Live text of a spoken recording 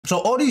So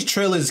all these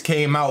trailers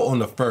came out on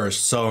the 1st,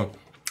 so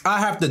I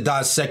have to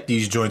dissect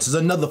these joints. There's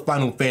another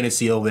Final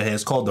Fantasy over here.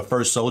 It's called The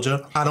First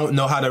Soldier. I don't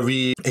know how to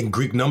read in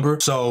Greek number,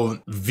 so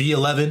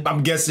V11.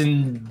 I'm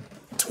guessing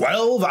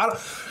 12?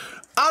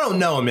 I don't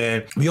know,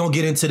 man. We don't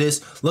get into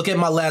this. Look at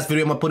my last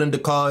video I'm gonna put in the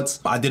cards.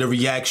 I did a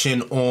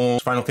reaction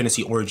on Final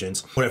Fantasy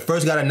Origins. When it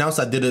first got announced,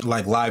 I did it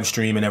like live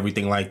stream and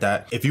everything like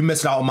that. If you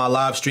missed out on my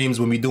live streams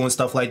when we doing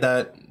stuff like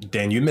that,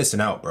 then you're missing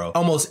out, bro.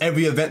 Almost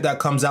every event that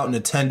comes out,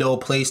 Nintendo,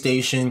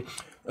 PlayStation,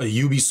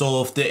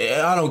 Ubisoft,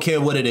 I don't care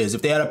what it is.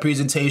 If they had a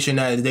presentation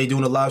that they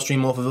doing a live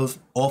stream off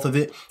of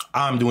it,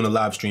 I'm doing a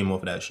live stream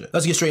off of that shit.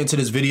 Let's get straight into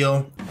this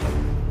video.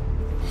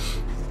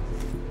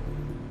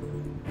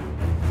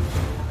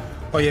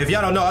 Oh yeah, if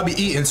y'all don't know, I be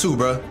eating too,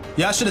 bro.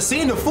 Y'all should have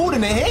seen the food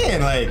in their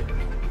hand, like.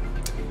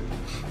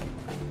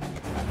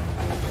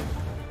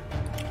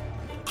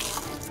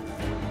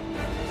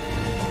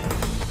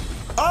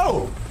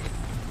 Oh!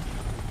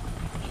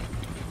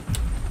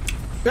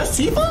 That's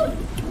Tifa?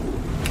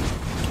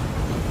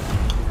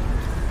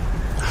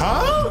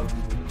 Huh?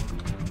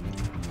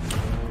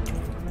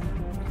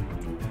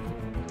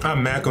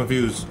 I'm mad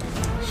confused.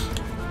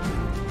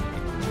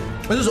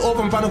 This is all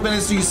from Final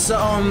Fantasy,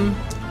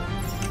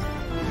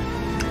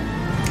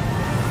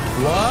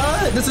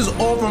 what? This is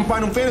all from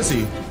Final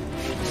Fantasy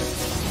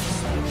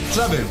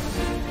 7.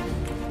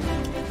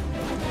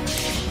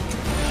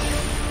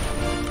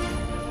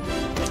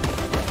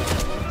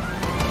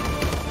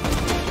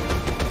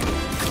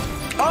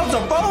 Oh, it's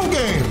a phone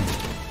game.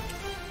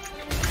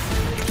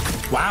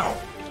 Wow.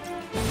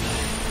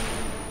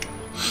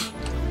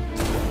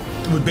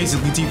 With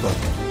basically Tifa.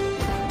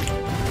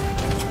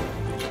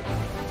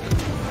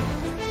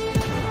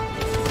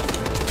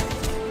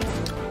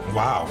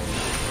 Wow.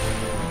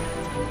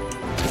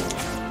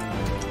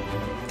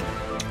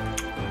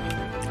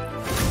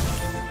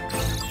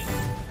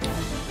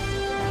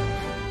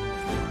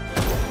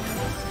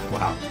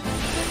 Wow.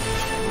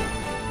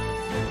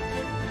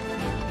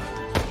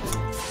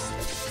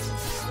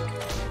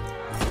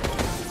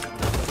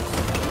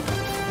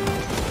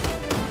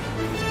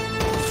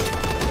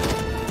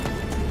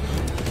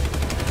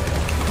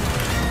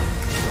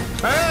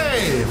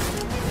 Hey!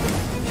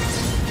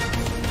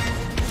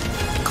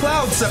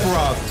 Cloud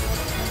Sephiroth.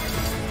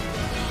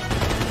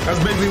 That's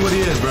basically what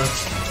he is, bro.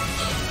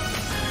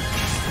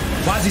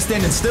 Why is he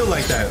standing still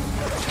like that?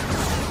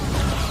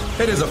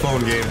 It is a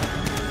phone game.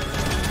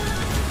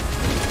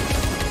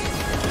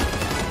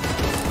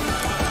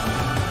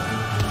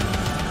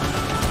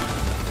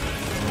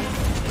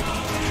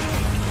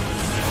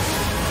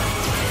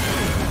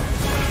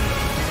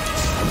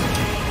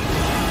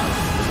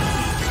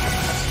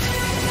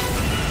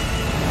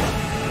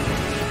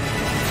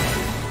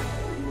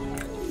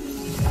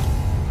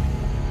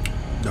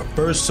 The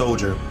First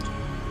Soldier.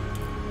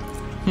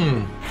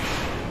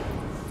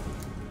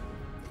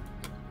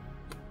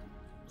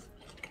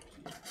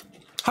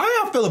 How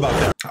y'all feel about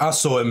that? I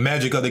saw it,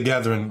 Magic of the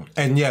Gathering.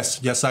 And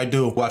yes, I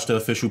do watch the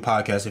official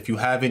podcast. If you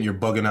haven't, you're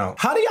bugging out.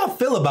 How do y'all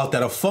feel about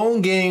that? A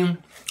phone game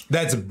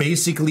that's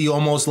basically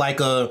almost like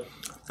a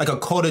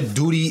Call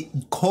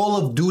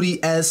of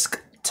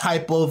Duty-esque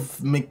type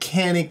of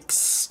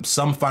mechanics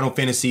some Final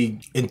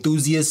Fantasy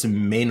enthusiasts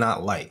may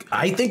not like.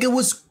 I think it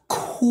was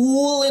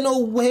cool in a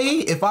way.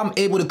 If I'm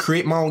able to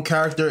create my own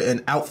character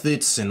and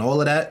outfits and all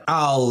of that,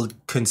 I'll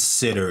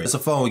consider it. It's a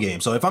phone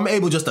game, so if I'm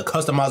able just to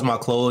customize my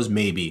clothes,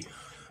 maybe.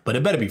 But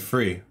it better be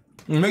free.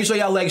 Make sure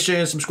y'all like, share,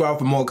 and subscribe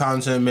for more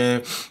content,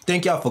 man.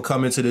 Thank y'all for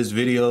coming to this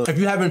video. If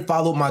you haven't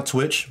followed my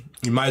Twitch,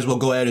 you might as well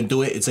go ahead and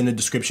do it. It's in the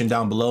description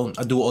down below.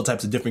 I do all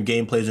types of different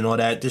gameplays and all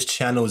that. This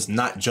channel is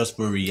not just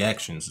for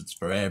reactions. It's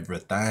for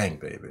everything,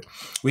 baby.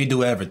 We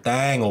do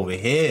everything over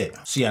here.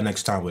 See y'all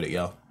next time with it,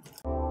 y'all.